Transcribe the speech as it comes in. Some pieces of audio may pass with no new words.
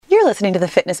listening to the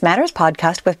Fitness Matters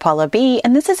podcast with Paula B,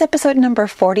 and this is episode number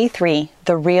 43,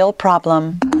 The Real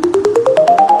Problem.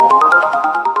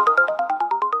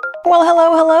 Well,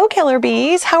 hello, killer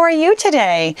bees. How are you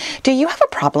today? Do you have a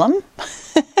problem?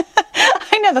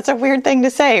 I know that's a weird thing to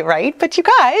say, right? But you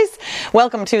guys,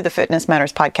 welcome to the Fitness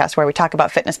Matters podcast, where we talk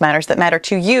about fitness matters that matter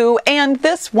to you. And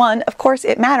this one, of course,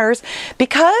 it matters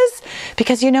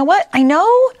because you know what? I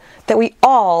know that we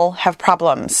all have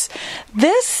problems.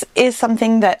 This is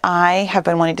something that I have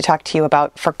been wanting to talk to you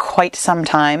about for quite some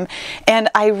time. And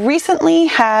I recently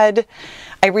had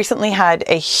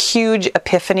a huge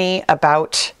epiphany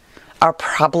about our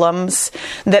problems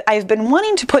that I've been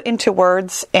wanting to put into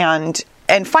words, and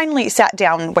finally sat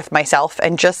down with myself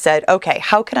and just said, okay,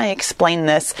 how can I explain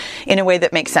this in a way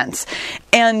that makes sense?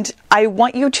 And I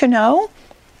want you to know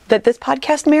that this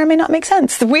podcast may or may not make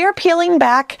sense. We are peeling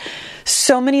back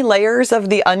so many layers of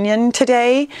the onion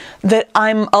today that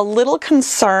I'm a little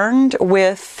concerned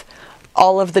with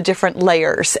all of the different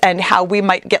layers and how we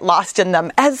might get lost in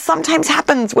them, as sometimes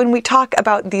happens when we talk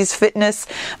about these fitness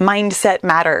mindset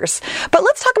matters. But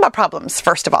let's talk about problems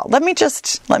first of all. Let me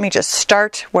just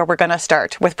start where we're going to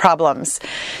start, with problems.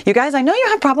 You guys, I know you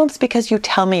have problems because you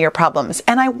tell me your problems,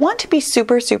 and I want to be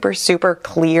super, super, super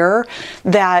clear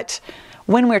that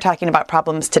when we're talking about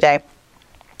problems today,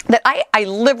 that I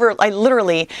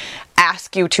literally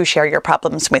ask you to share your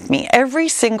problems with me every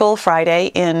single Friday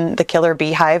in the Killer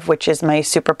Beehive, which is my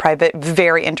super private,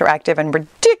 very interactive, and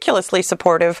ridiculously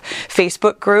supportive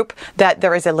Facebook group. That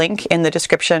there is a link in the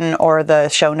description or the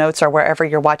show notes or wherever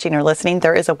you're watching or listening.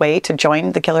 There is a way to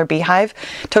join the Killer Beehive,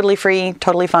 totally free,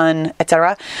 totally fun,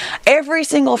 etc. Every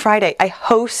single Friday, I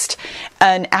host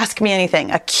an Ask Me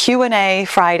Anything, a Q&A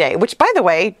Friday, which, by the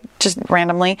way, just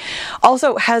randomly,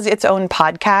 also has its own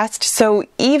podcast. So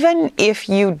even if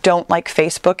you don't like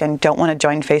Facebook and don't want to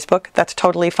join Facebook, that's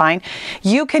totally fine.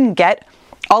 You can get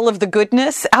all of the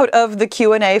goodness out of the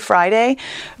Q&A Friday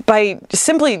by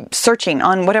simply searching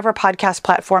on whatever podcast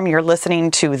platform you're listening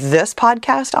to this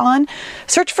podcast on.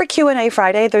 Search for Q&A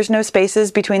Friday. There's no spaces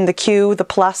between the Q, the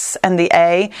plus, and the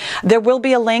A. There will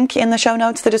be a link in the show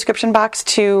notes, the description box,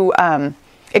 to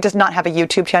it does not have a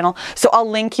YouTube channel, so I'll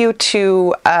link you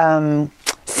to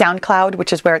SoundCloud,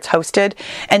 which is where it's hosted,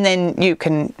 and then you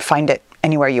can find it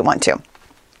anywhere you want to.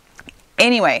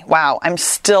 Anyway, wow, I'm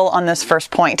still on this first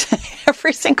point.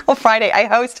 Every single Friday, I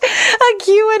host a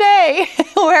Q&A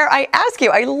where I ask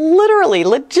you, I literally,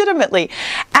 legitimately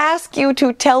ask you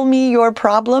to tell me your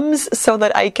problems so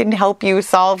that I can help you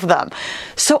solve them.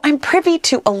 So I'm privy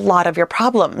to a lot of your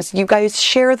problems. You guys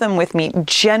share them with me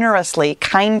generously,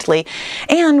 kindly.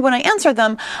 And when I answer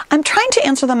them, I'm trying to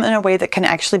answer them in a way that can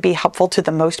actually be helpful to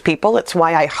the most people. It's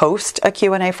why I host a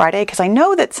Q&A Friday, because I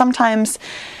know that sometimes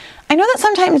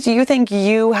you think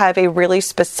you have a really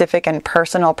specific and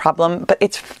personal problem, but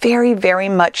it's very, very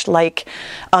much like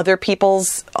other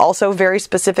people's also very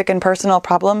specific and personal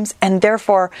problems. And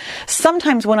therefore,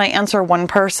 sometimes when I answer one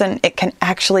person, it can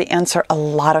actually answer a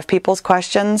lot of people's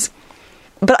questions.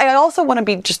 But I also want to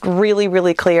be just really,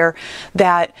 really clear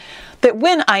that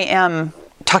when I am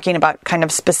talking about kind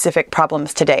of specific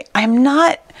problems today, I'm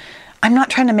not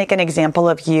trying to make an example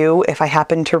of you if I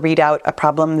happen to read out a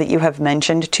problem that you have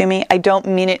mentioned to me. I don't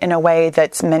mean it in a way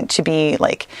that's meant to be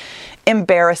like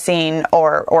embarrassing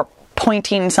or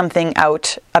pointing something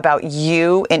out about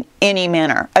you in any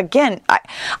manner. Again,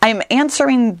 I'm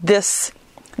answering this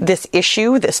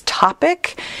issue, this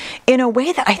topic, in a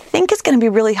way that I think is going to be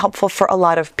really helpful for a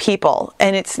lot of people.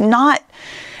 And it's not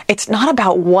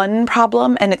about one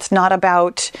problem, and it's not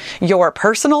about your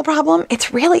personal problem.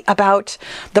 It's really about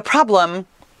the problem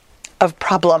of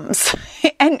problems.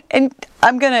 And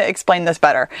I'm going to explain this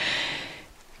better.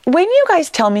 When you guys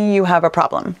tell me you have a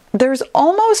problem, there's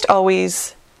almost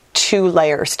always two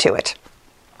layers to it.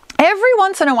 Every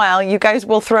once in a while, you guys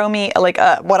will throw me like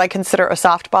what I consider a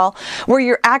softball, where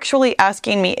you're actually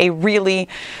asking me a really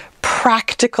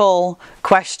practical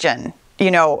question. You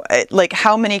know, like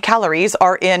how many calories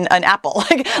are in an apple?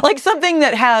 Like something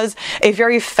that has a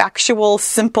very factual,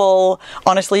 simple,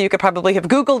 honestly, you could probably have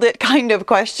Googled it kind of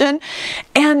question.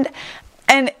 And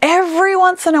every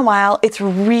once in a while, it's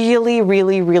really,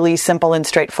 really, really simple and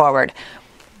straightforward.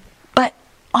 But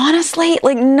honestly,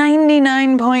 like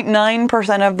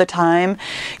 99.9% of the time,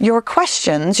 your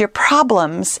questions, your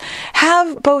problems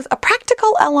have both a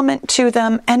practical element to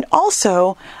them and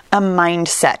also a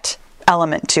mindset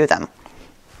element to them.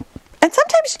 And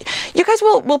sometimes you guys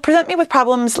will present me with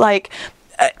problems like,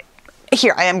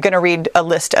 here, I am going to read a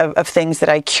list of things that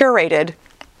I curated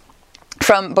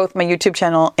from both my YouTube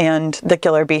channel and the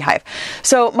Killer Beehive.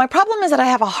 So my problem is that I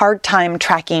have a hard time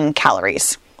tracking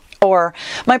calories. Or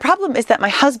my problem is that my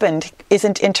husband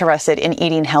isn't interested in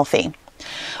eating healthy.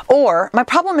 Or my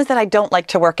problem is that I don't like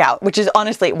to work out, which is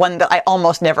honestly one that I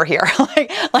almost never hear.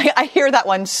 like I hear that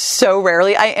one so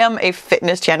rarely. I am a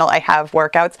fitness channel. I have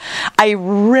workouts. I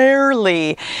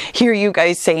rarely hear you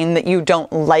guys saying that you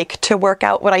don't like to work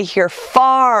out. What I hear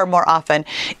far more often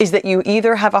is that you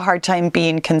either have a hard time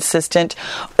being consistent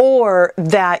or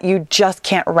that you just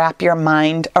can't wrap your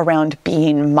mind around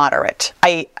being moderate.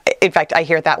 In fact, I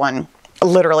hear that one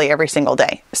literally every single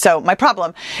day. So my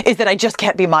problem is that I just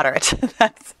can't be moderate.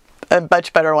 That's a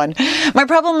much better one. My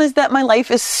problem is that my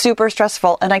life is super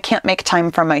stressful and I can't make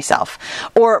time for myself.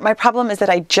 Or my problem is that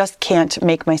I just can't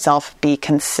make myself be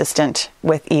consistent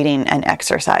with eating and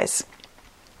exercise.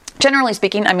 Generally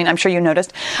speaking, I mean, I'm sure you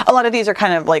noticed a lot of these are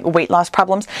kind of like weight loss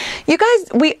problems. You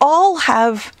guys, we all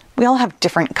have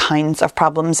different kinds of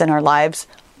problems in our lives.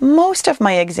 Most of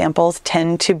my examples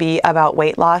tend to be about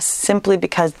weight loss simply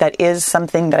because that is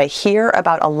something that I hear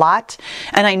about a lot,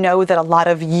 and I know that a lot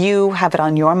of you have it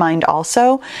on your mind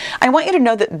also. I want you to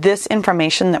know that this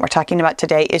information that we're talking about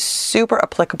today is super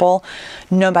applicable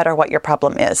no matter what your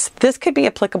problem is. This could be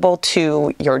applicable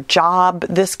to your job.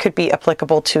 This could be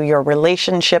applicable to your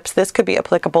relationships. This could be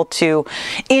applicable to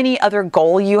any other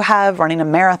goal you have, running a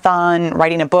marathon,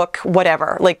 writing a book,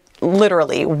 whatever, like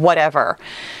literally whatever.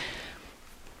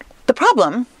 The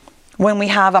problem, when we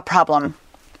have a problem,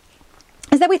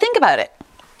 is that we think about it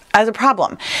as a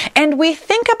problem. And we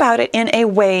think about it in a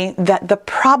way that the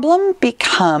problem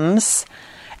becomes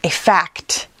a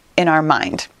fact in our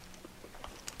mind.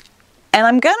 And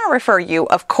I'm going to refer you,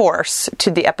 of course,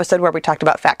 to the episode where we talked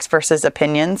about facts versus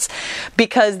opinions,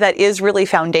 because that is really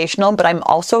foundational. But I'm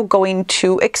also going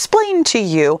to explain to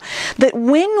you that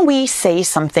when we say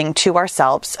something to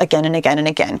ourselves again and again and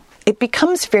again, it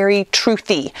becomes very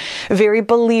truthy, very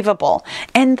believable.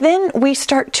 And then we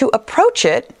start to approach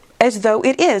it as though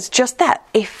it is just that,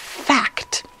 a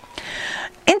fact.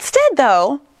 Instead,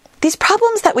 though, these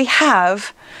problems that we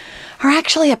have are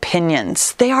actually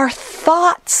opinions. They are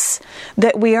thoughts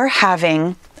that we are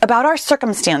having about our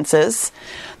circumstances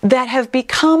that have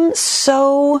become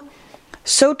so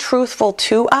truthful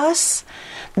to us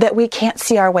that we can't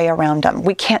see our way around them.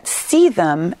 We can't see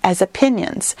them as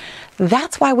opinions.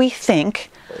 That's why we think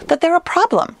that they're a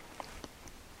problem.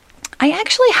 I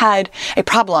actually had a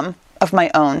problem of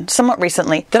my own somewhat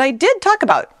recently that I did talk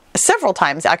about several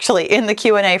times actually in the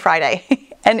Q&A Friday.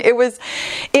 And it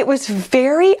was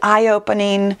very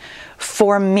eye-opening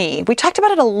for me. We talked about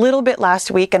it a little bit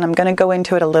last week, and I'm going to go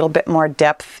into it a little bit more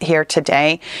depth here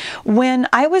today. When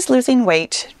I was losing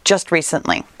weight just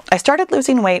recently, I started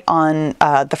losing weight on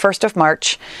the 1st of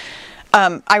March.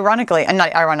 Ironically, and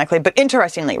not ironically, but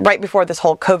interestingly, right before this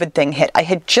whole COVID thing hit, I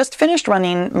had just finished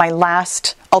running my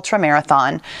last ultra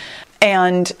marathon,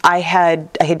 and I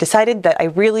had decided that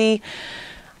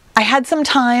I had some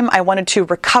time. I wanted to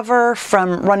recover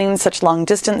from running such long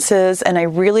distances, and I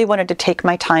really wanted to take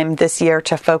my time this year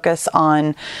to focus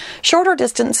on shorter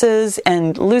distances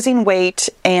and losing weight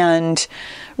and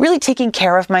really taking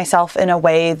care of myself in a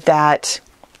way that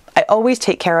I always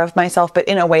take care of myself, but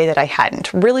in a way that I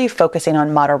hadn't. Really focusing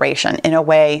on moderation in a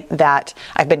way that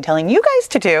I've been telling you guys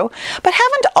to do, but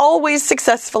haven't always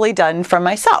successfully done for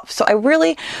myself. So I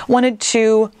really wanted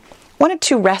to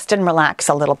rest and relax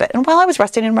a little bit. And while I was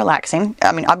resting and relaxing,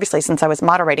 I mean, obviously since I was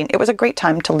moderating, it was a great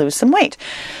time to lose some weight.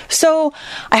 So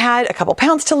I had a couple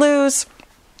pounds to lose,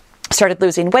 started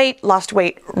losing weight, lost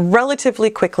weight relatively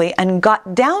quickly, and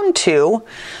got down to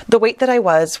the weight that I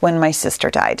was when my sister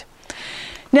died.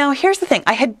 Now, here's the thing.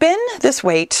 I had been this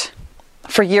weight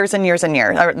for years and years and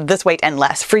years, or this weight and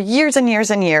less, for years and years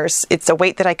and years. It's a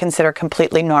weight that I consider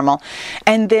completely normal.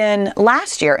 And then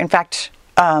last year, in fact,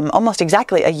 almost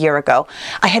exactly a year ago,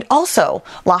 I had also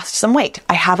lost some weight.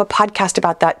 I have a podcast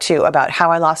about that too, about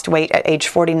how I lost weight at age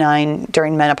 49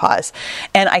 during menopause.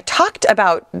 And I talked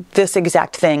about this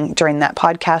exact thing during that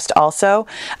podcast also,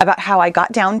 about how I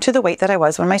got down to the weight that I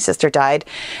was when my sister died,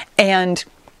 and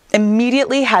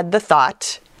immediately had the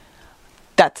thought,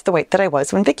 that's the weight that I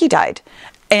was when Vicky died.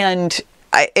 And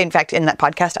in fact, in that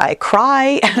podcast, I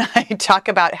cry and I talk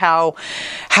about how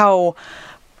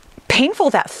painful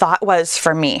that thought was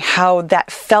for me, how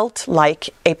that felt like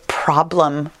a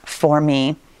problem for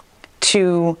me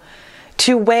to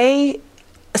weigh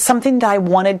something that I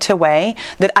wanted to weigh,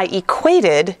 that I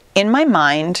equated in my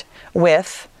mind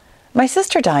with my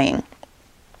sister dying.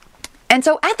 And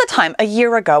so at the time, a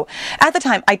year ago,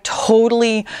 I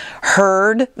totally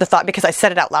heard the thought, because I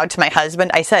said it out loud to my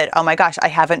husband. I said, oh my gosh, I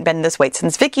haven't been this weight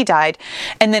since Vicky died.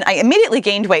 And then I immediately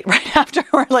gained weight right after,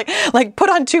 like put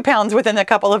on 2 pounds within a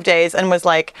couple of days, and was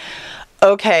like,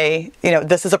 okay,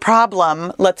 this is a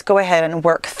problem. Let's go ahead and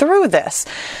work through this.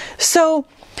 So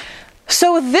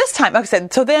this time, like I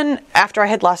said, so then after I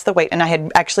had lost the weight and I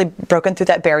had actually broken through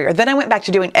that barrier, then I went back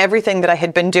to doing everything that I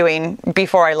had been doing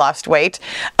before I lost weight,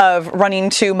 of running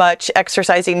too much,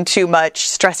 exercising too much,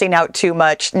 stressing out too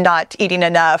much, not eating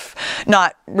enough,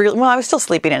 not really, well, I was still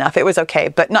sleeping enough. It was okay,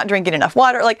 but not drinking enough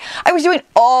water. Like, I was doing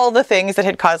all the things that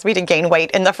had caused me to gain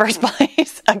weight in the first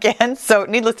place again. So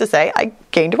needless to say, I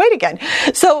gained weight again.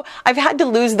 So I've had to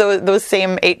lose those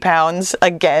same 8 pounds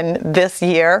again this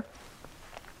year.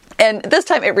 And this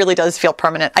time it really does feel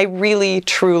permanent. I really,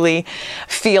 truly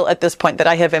feel at this point that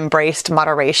I have embraced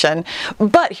moderation.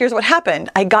 But here's what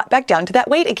happened. I got back down to that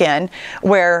weight again,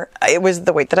 where it was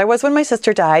the weight that I was when my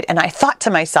sister died. And I thought to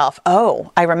myself,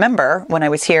 oh, I remember when I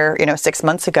was here, 6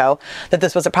 months ago, that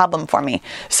this was a problem for me.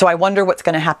 So I wonder what's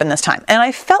going to happen this time. And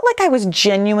I felt like I was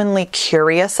genuinely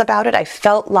curious about it. I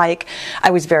felt like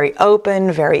I was very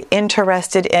open, very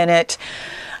interested in it.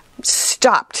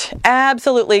 Stopped.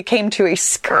 Absolutely came to a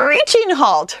screeching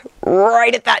halt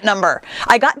right at that number.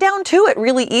 I got down to it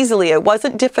really easily. It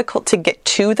wasn't difficult to get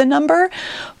to the number,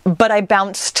 but I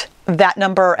bounced that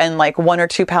number and like 1 or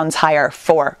 2 pounds higher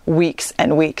for weeks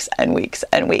and weeks and weeks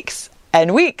and weeks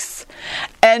and weeks,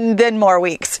 and then more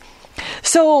weeks.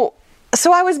 So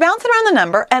I was bouncing around the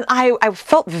number, and I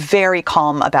felt very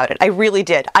calm about it. I really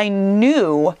did. I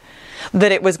knew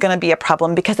that it was going to be a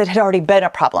problem because it had already been a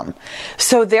problem.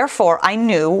 So therefore, I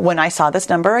knew when I saw this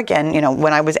number again,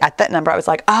 when I was at that number, I was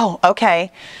like, oh,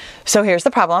 okay, so here's the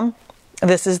problem.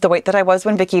 This is the weight that I was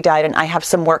when Vicky died, and I have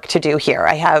some work to do here.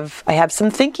 I have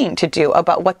some thinking to do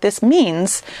about what this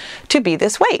means to be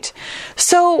this weight.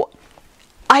 So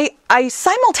I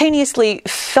simultaneously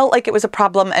felt like it was a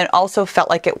problem and also felt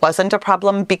like it wasn't a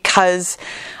problem, because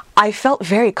I felt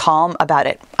very calm about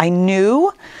it. I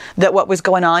knew that what was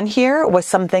going on here was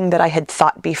something that I had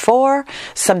thought before,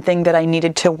 something that I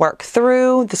needed to work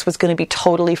through. This was going to be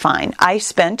totally fine. I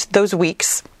spent those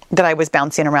weeks that I was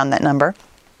bouncing around that number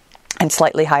and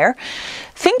slightly higher,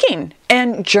 thinking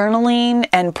and journaling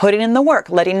and putting in the work,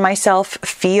 letting myself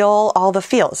feel all the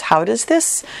feels. How does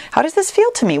this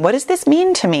feel to me? What does this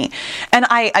mean to me? And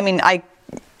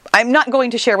I'm not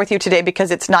going to share with you today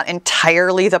because it's not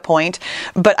entirely the point,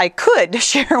 but I could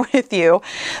share with you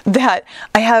that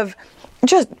I have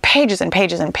just pages and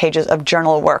pages and pages of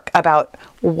journal work about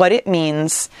what it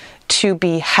means to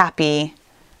be happy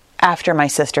after my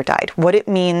sister died, what it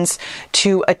means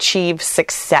to achieve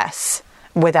success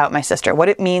without my sister, what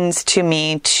it means to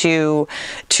me to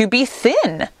be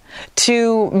thin,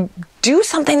 to do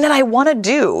something that I want to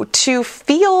do, to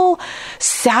feel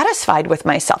satisfied with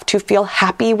myself, to feel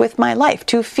happy with my life,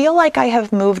 to feel like I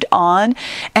have moved on,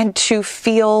 and to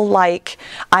feel like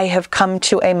I have come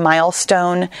to a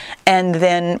milestone and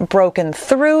then broken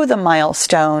through the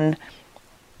milestone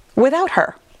without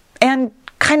her, and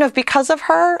kind of because of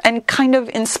her and kind of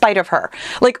in spite of her,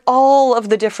 like all of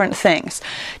the different things.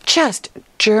 Just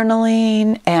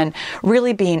journaling and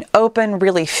really being open,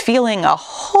 really feeling a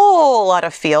whole lot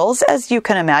of feels, as you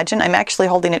can imagine. I'm actually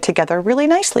holding it together really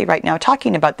nicely right now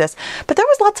talking about this, but there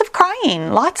was lots of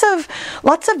crying, lots of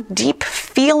deep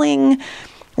feeling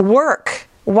work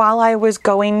while I was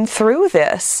going through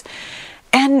this.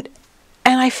 And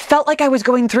I felt like I was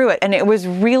going through it, and it was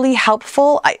really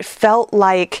helpful. I felt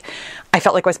like I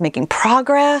was making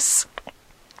progress.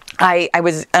 I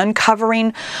was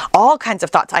uncovering all kinds of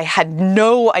thoughts I had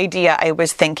no idea I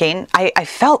was thinking. I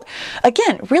felt,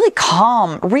 again, really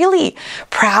calm, really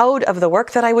proud of the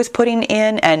work that I was putting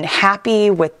in, and happy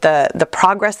with the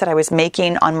progress that I was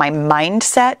making on my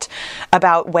mindset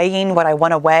about weighing what I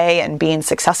want to weigh and being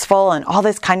successful and all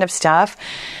this kind of stuff.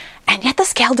 And yet the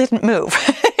scale didn't move.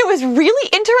 It was really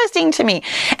interesting to me.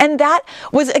 And that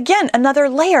was, again, another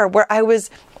layer where I was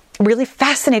really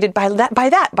fascinated by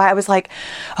that. I was like,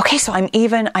 okay, so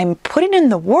I'm putting in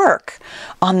the work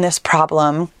on this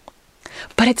problem,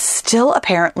 but it's still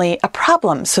apparently a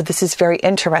problem. So this is very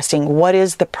interesting. What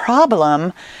is the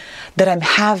problem that I'm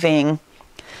having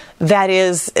that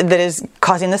is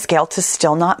causing the scale to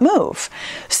still not move?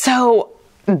 So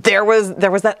there was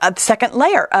that second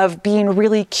layer of being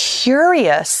really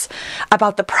curious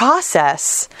about the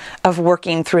process of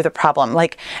working through the problem.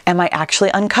 Like, am I actually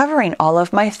uncovering all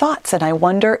of my thoughts? And I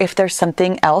wonder if there's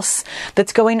something else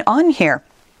that's going on here.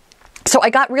 So I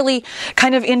got really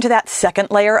kind of into that second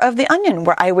layer of the onion,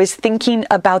 where I was thinking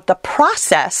about the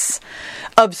process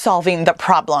of solving the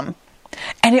problem.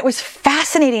 And it was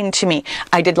fascinating to me.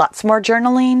 I did lots more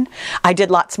journaling. I did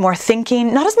lots more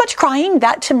thinking, not as much crying.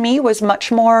 That to me was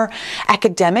much more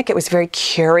academic. It was very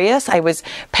curious. I was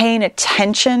paying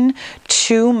attention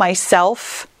to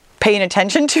myself paying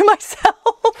attention to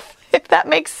myself, if that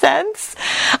makes sense.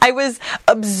 I was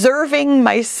observing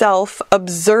myself,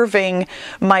 observing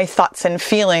my thoughts and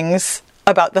feelings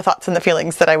about the thoughts and the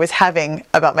feelings that I was having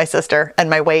about my sister and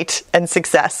my weight and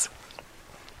success.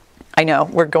 I know,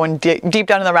 we're going deep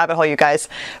down in the rabbit hole, you guys.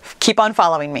 Keep on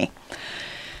following me.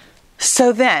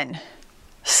 So then,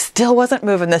 still wasn't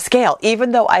moving the scale,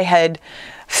 even though I had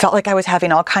felt like I was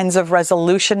having all kinds of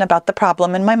resolution about the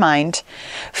problem in my mind,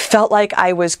 felt like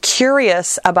I was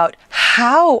curious about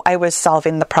how I was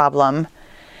solving the problem.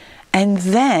 And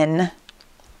then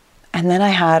I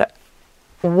had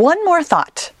one more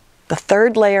thought, the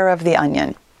third layer of the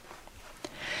onion.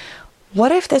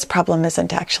 What if this problem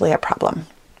isn't actually a problem?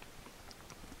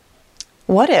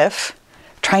 What if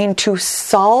trying to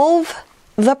solve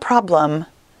the problem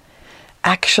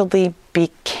actually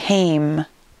became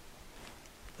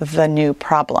the new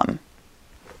problem?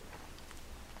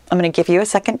 I'm going to give you a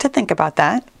second to think about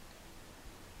that.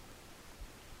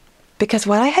 Because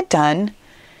what I had done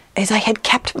is I had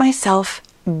kept myself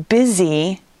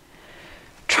busy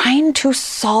trying to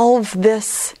solve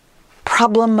this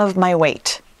problem of my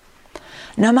weight.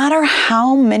 No matter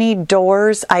how many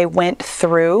doors I went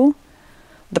through,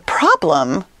 the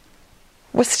problem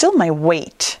was still my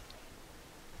weight.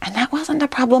 And that wasn't a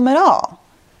problem at all.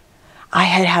 I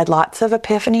had had lots of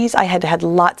epiphanies. I had had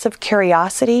lots of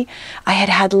curiosity. I had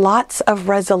had lots of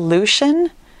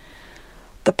resolution.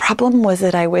 The problem was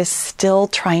that I was still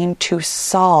trying to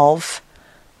solve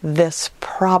this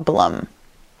problem.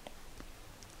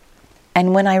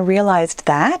 And when I realized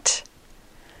that,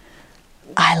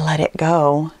 I let it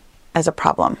go as a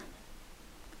problem.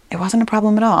 It wasn't a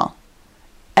problem at all.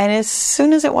 And as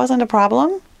soon as it wasn't a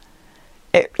problem,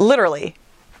 it literally,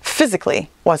 physically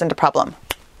wasn't a problem.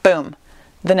 Boom.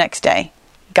 The next day,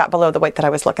 got below the weight that I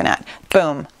was looking at.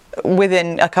 Boom.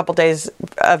 Within a couple days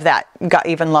of that, got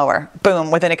even lower. Boom.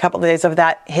 Within a couple of days of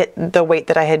that, hit the weight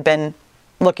that I had been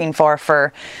looking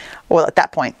for, well, at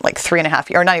that point, like 3.5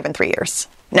 years, or not even 3 years.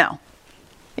 No.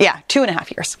 Yeah,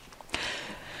 2.5 years.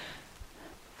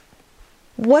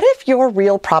 What if your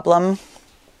real problem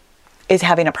is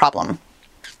having a problem?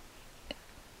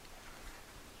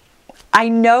 I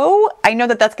know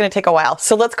that that's going to take a while.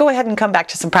 So let's go ahead and come back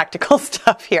to some practical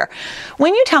stuff here.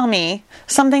 When you tell me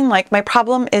something like, my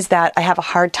problem is that I have a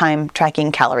hard time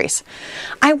tracking calories,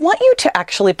 I want you to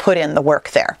actually put in the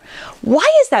work there. Why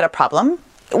is that a problem?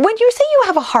 When you say you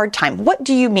have a hard time, what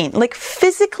do you mean? Like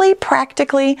physically,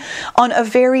 practically, on a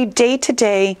very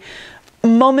day-to-day,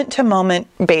 moment-to-moment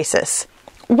basis.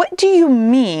 What do you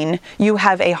mean you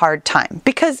have a hard time?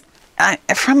 Because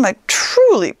from a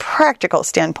truly practical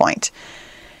standpoint,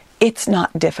 it's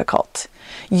not difficult.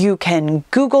 You can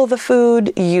Google the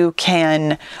food, you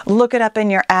can look it up in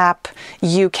your app,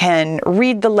 you can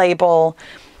read the label,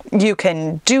 you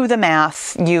can do the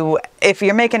math. If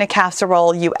you're making a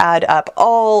casserole, you add up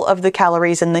all of the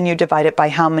calories and then you divide it by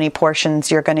how many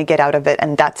portions you're going to get out of it,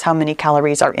 and that's how many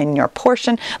calories are in your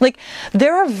portion. Like,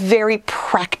 there are very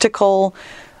practical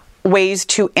ways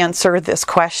to answer this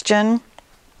question.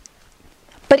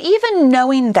 But even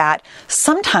knowing that,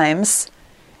 sometimes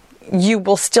you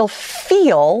will still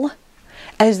feel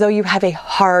as though you have a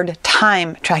hard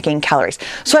time tracking calories.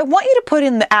 So I want you to put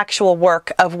in the actual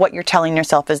work of what you're telling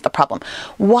yourself is the problem.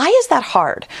 Why is that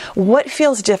hard? What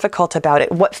feels difficult about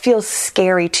it? What feels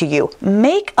scary to you?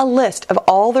 Make a list of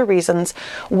all the reasons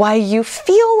why you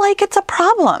feel like it's a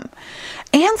problem.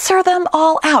 Answer them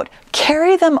all out.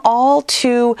 Carry them all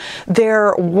to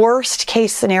their worst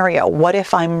case scenario. What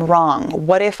if I'm wrong?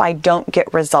 What if I don't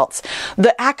get results?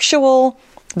 The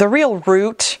real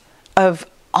root of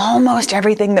almost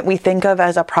everything that we think of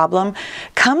as a problem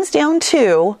comes down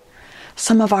to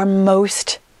some of our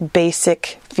most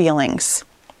basic feelings.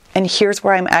 And here's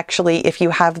where I'm actually, if you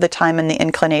have the time and the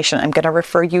inclination, I'm going to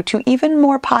refer you to even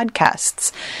more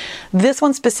podcasts. This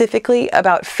one specifically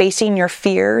about facing your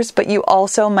fears, but you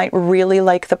also might really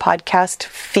like the podcast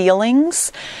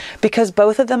Feelings, because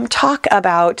both of them talk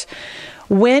about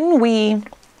when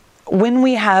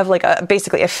we have like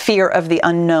basically a fear of the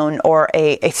unknown, or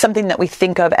a something that we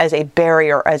think of as a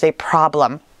barrier, as a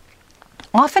problem.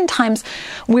 Oftentimes,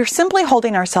 we're simply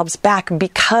holding ourselves back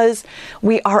because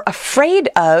we are afraid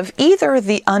of either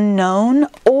the unknown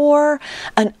or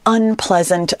an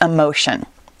unpleasant emotion.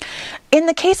 In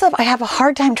the case of I have a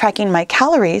hard time tracking my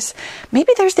calories,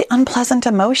 maybe there's the unpleasant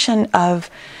emotion of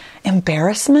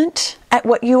embarrassment at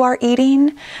what you are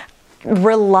eating,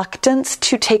 reluctance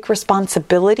to take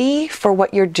responsibility for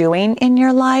what you're doing in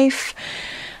your life.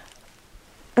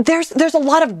 There's a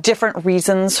lot of different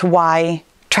reasons why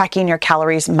tracking your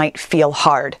calories might feel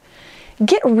hard.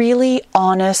 Get really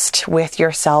honest with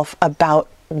yourself about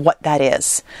what that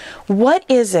is. What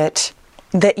is it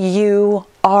that you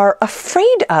are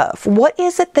afraid of? What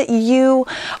is it that you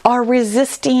are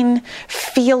resisting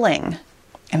feeling?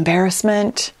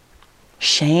 Embarrassment,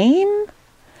 shame,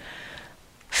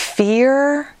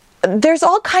 fear. There's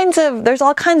all kinds of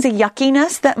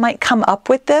yuckiness that might come up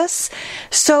with this.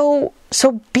 So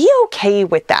be okay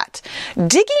with that.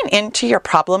 Digging into your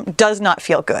problem does not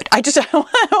feel good. I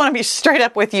want to be straight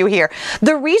up with you here.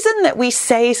 The reason that we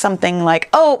say something like,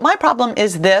 oh, my problem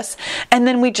is this, and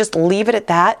then we just leave it at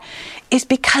that, is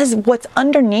because what's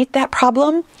underneath that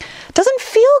problem doesn't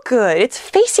feel good. It's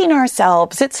facing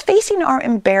ourselves. It's facing our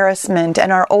embarrassment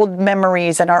and our old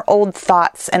memories and our old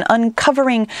thoughts and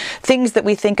uncovering things that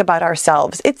we think about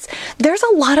ourselves. There's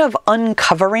a lot of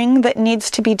uncovering that needs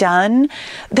to be done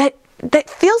that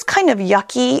feels kind of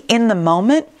yucky in the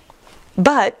moment,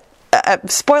 but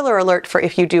spoiler alert for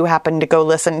if you do happen to go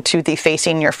listen to the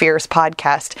Facing Your Fears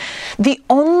podcast, the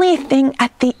only thing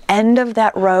at the end of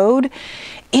that road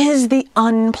is the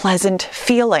unpleasant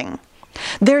feeling.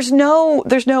 There's no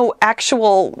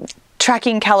actual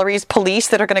tracking calories police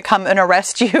that are going to come and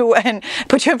arrest you and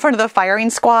put you in front of the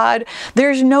firing squad.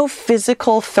 There's no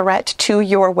physical threat to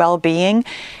your well-being.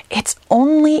 It's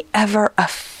only ever a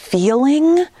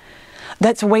feeling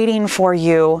that's waiting for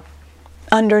you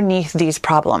underneath these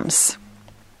problems.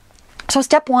 So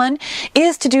step one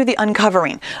is to do the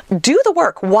uncovering. Do the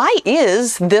work. Why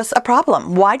is this a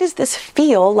problem? Why does this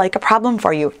feel like a problem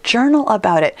for you? Journal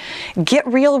about it. Get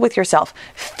real with yourself.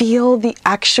 Feel the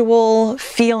actual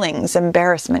feelings,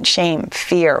 embarrassment, shame,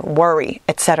 fear, worry,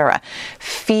 etc.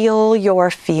 Feel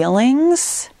your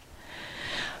feelings.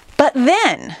 But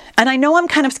then, and I know I'm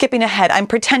kind of skipping ahead, I'm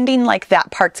pretending like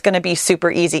that part's going to be super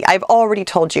easy. I've already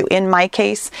told you, in my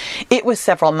case, it was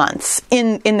several months.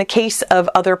 In the case of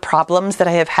other problems that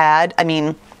I have had, I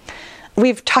mean,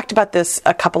 we've talked about this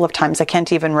a couple of times. I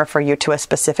can't even refer you to a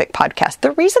specific podcast.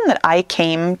 The reason that I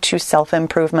came to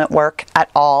self-improvement work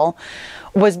at all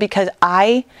was because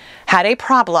I had a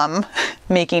problem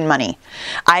making money.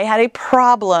 I had a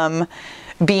problem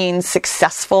being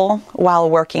successful while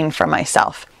working for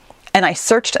myself. And I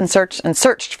searched and searched and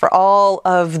searched for all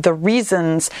of the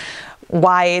reasons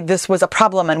why this was a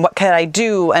problem and what could I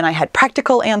do. And I had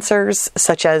practical answers,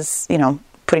 such as,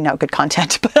 putting out good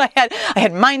content. But I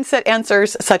had mindset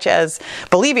answers, such as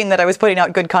believing that I was putting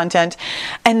out good content.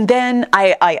 And then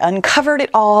I uncovered it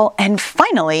all. And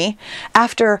finally,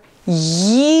 after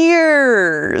years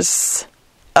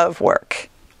of work,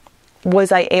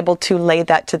 was I able to lay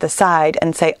that to the side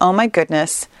and say, oh my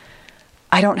goodness,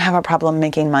 I don't have a problem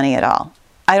making money at all.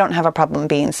 I don't have a problem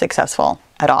being successful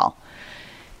at all.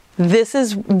 This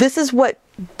is what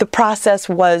the process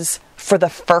was for the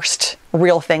first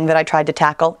real thing that I tried to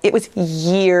tackle. It was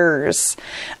years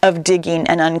of digging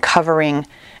and uncovering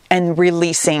and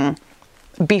releasing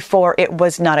before it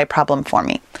was not a problem for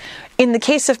me. In the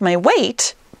case of my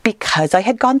weight, because I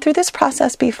had gone through this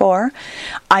process before,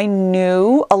 I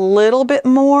knew a little bit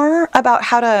more about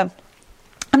how to,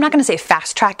 I'm not going to say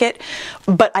fast track it,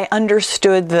 but I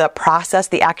understood the process,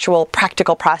 the actual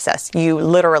practical process. You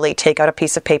literally take out a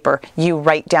piece of paper, you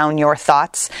write down your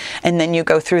thoughts, and then you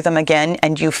go through them again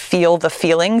and you feel the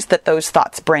feelings that those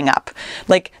thoughts bring up.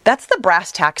 Like, that's the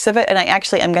brass tacks of it. And I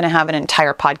actually am going to have an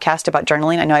entire podcast about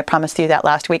journaling. I know I promised you that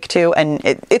last week too, and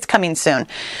it's coming soon.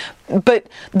 But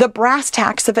the brass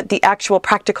tacks of it, the actual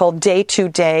practical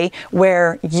day-to-day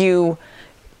where you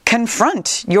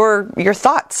confront your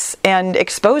thoughts and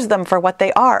expose them for what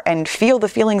they are and feel the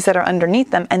feelings that are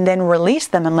underneath them and then release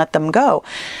them and let them go.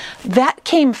 That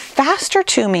came faster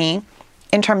to me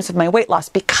in terms of my weight loss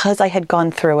because I had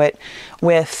gone through it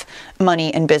with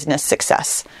money and business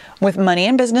success. With money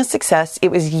and business success, it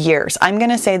was years. I'm going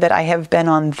to say that I have been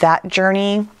on that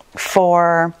journey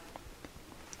for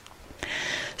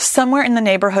somewhere in the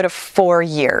neighborhood of 4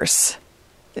 years.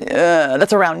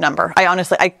 That's a round number.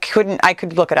 I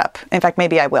could look it up. In fact,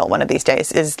 maybe I will one of these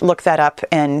days, is look that up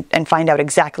and find out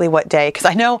exactly what day. Because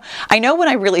I know when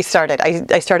I really started,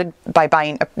 I started by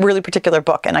buying a really particular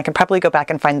book, and I can probably go back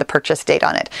and find the purchase date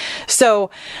on it. So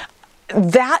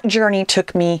that journey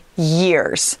took me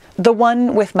years. The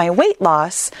one with my weight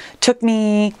loss took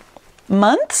me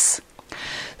months.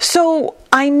 So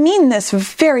I mean this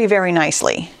very, very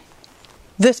nicely.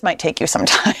 This might take you some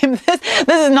time. This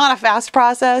is not a fast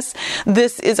process.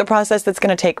 This is a process that's going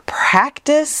to take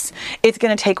practice. It's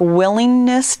going to take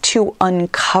willingness to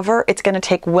uncover. It's going to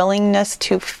take willingness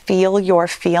to feel your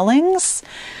feelings.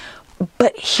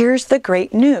 But here's the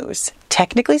great news.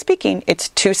 Technically speaking, it's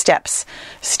 2 steps.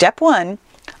 Step 1,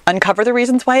 uncover the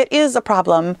reasons why it is a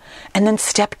problem. And then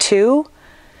step 2,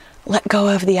 let go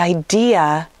of the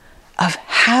idea of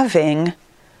having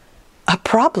a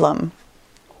problem.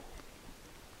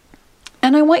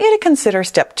 And I want you to consider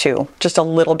step 2 just a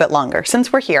little bit longer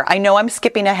since we're here. I know I'm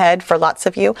skipping ahead for lots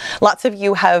of you. Lots of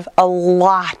you have a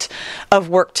lot of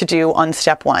work to do on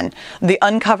step 1. The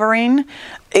uncovering,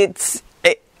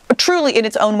 truly in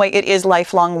its own way, it is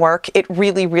lifelong work. It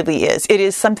really, really is. It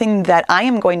is something that I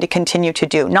am going to continue to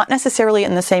do, not necessarily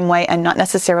in the same way and not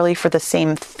necessarily for the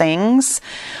same things,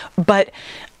 but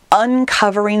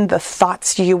uncovering the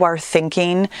thoughts you are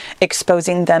thinking,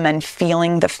 exposing them and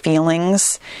feeling the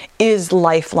feelings is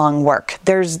lifelong work.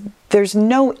 There's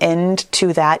no end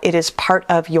to that. It is part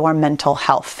of your mental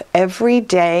health. Every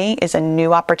day is a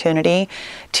new opportunity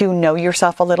to know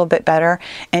yourself a little bit better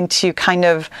and to kind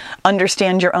of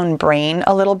understand your own brain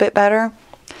a little bit better.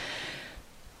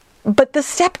 But the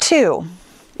step 2,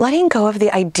 letting go of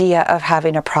the idea of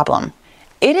having a problem,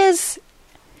 it is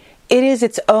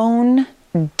its own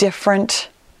different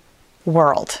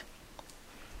world.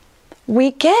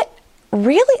 We get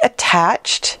really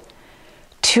attached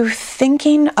to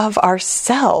thinking of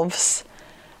ourselves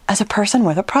as a person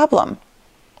with a problem.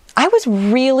 I was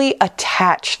really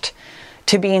attached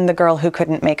to being the girl who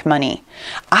couldn't make money.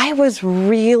 I was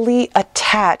really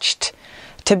attached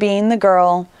to being the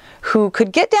girl who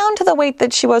could get down to the weight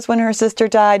that she was when her sister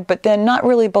died, but then not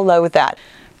really below that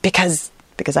because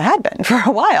I had been for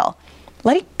a while.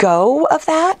 Letting go of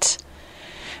that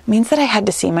means that I had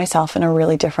to see myself in a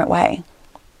really different way.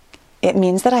 It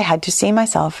means that I had to see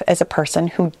myself as a person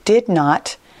who did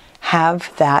not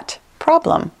have that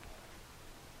problem.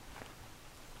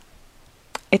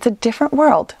 It's a different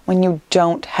world when you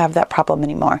don't have that problem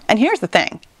anymore. And here's the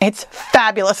thing, it's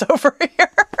fabulous over here.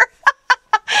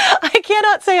 I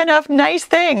cannot say enough nice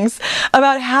things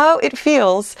about how it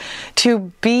feels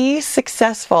to be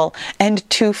successful and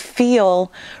to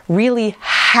feel really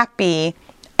happy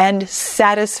and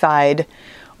satisfied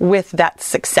with that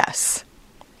success.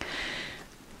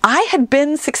 I had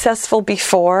been successful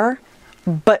before,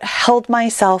 but held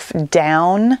myself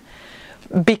down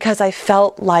because I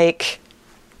felt like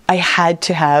I had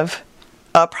to have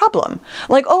a problem.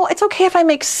 Like, oh, it's okay if I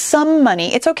make some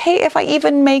money. It's okay if I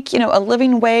even make, a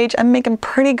living wage. I'm making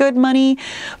pretty good money,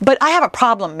 but I have a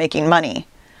problem making money.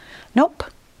 Nope.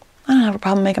 I don't have a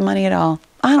problem making money at all.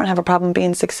 I don't have a problem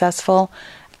being successful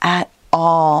at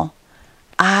all.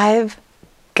 I've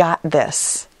got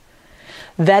this.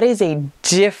 That is a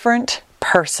different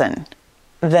person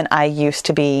than I used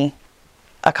to be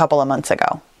a couple of months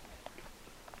ago.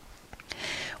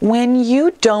 When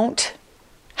you don't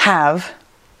have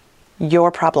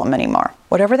your problem anymore,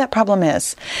 whatever that problem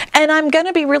is. And I'm going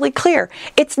to be really clear.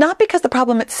 It's not because the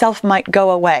problem itself might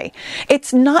go away.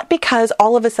 It's not because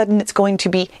all of a sudden it's going to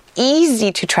be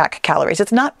easy to track calories.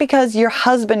 It's not because your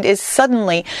husband is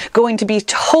suddenly going to be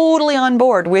totally on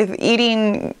board with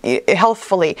eating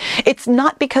healthfully. It's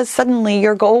not because suddenly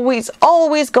you're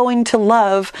always going to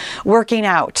love working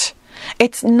out.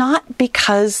 It's not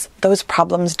because those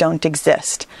problems don't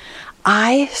exist.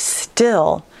 I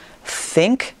still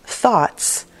think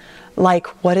thoughts like,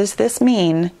 what does this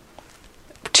mean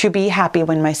to be happy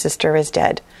when my sister is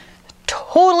dead?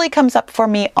 Totally comes up for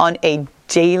me on a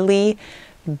daily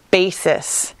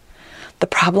basis. The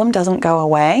problem doesn't go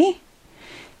away.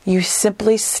 You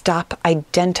simply stop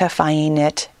identifying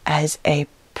it as a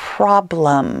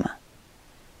problem.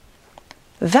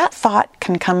 That thought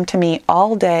can come to me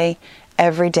all day,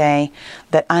 every day,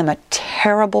 that I'm a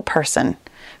terrible person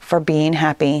for being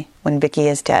happy when Vicky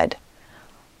is dead.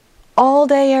 All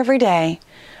day, every day,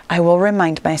 I will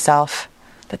remind myself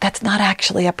that that's not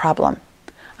actually a problem.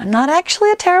 I'm not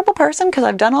actually a terrible person because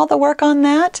I've done all the work on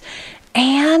that.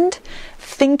 And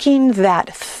thinking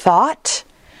that thought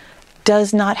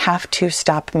does not have to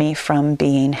stop me from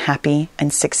being happy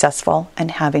and successful and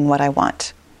having what I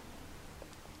want.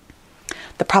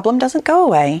 The problem doesn't go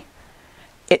away.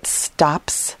 It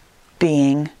stops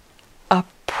being a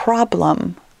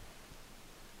problem.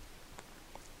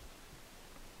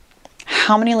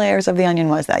 How many layers of the onion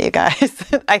was that, you guys?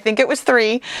 I think it was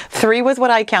 3. 3 was what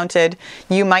I counted.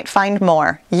 You might find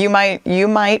more. You might,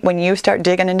 when you start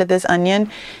digging into this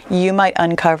onion, you might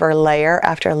uncover layer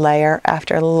after layer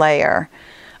after layer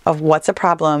of what's a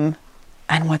problem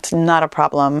and what's not a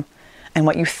problem, and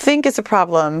what you think is a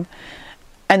problem,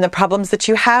 and the problems that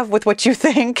you have with what you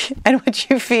think and what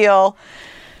you feel,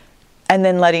 and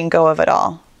then letting go of it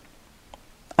all.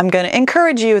 I'm going to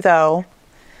encourage you, though,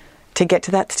 to get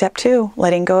to that step 2,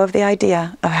 letting go of the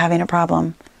idea of having a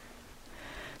problem.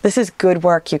 This is good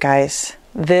work, you guys.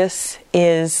 This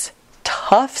is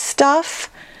tough stuff,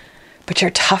 but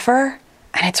you're tougher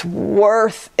and it's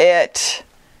worth it.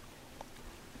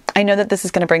 I know that this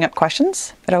is going to bring up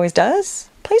questions. It always does.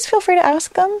 Please feel free to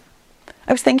ask them.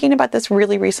 I was thinking about this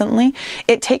really recently.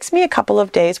 It takes me a couple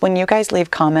of days when you guys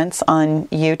leave comments on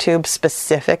YouTube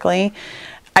specifically.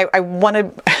 I want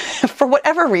to, for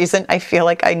whatever reason, I feel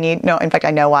like I need, no, in fact,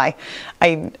 I know why.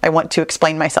 I want to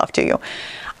explain myself to you.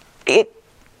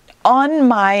 On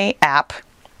my app,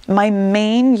 my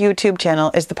main YouTube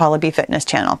channel is the Paula B Fitness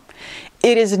channel.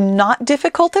 It is not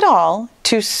difficult at all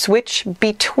to switch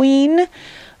between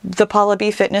the Paula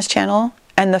B Fitness channel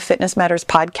and the Fitness Matters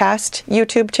podcast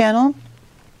YouTube channel.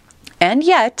 And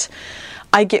yet,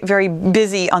 I get very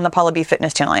busy on the Paula B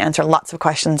Fitness channel. I answer lots of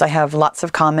questions. I have lots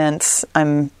of comments.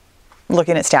 I'm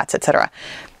looking at stats, etc.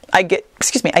 I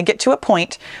get to a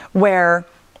point where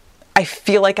I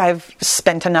feel like I've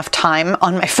spent enough time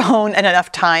on my phone and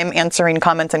enough time answering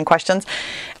comments and questions.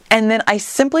 And then I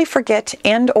simply forget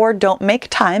and or don't make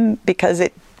time, because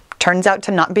it turns out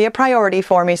to not be a priority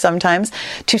for me sometimes,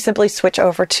 to simply switch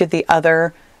over to the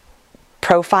other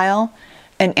profile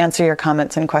and answer your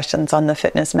comments and questions on the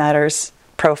Fitness Matters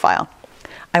profile.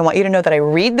 I want you to know that I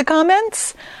read the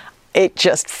comments. It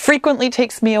just frequently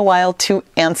takes me a while to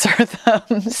answer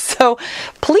them. So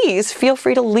please feel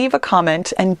free to leave a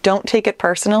comment and don't take it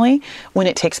personally when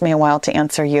it takes me a while to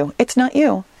answer you. It's not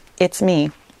you, it's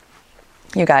me.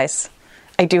 You guys,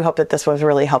 I do hope that this was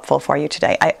really helpful for you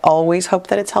today. I always hope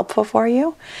that it's helpful for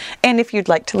you. And if you'd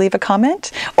like to leave a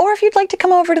comment, or if you'd like to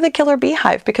come over to the Killer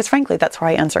Beehive, because frankly, that's where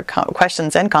I answer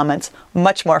questions and comments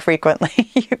much more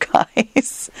frequently, you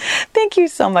guys. Thank you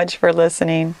so much for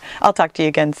listening. I'll talk to you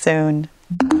again soon.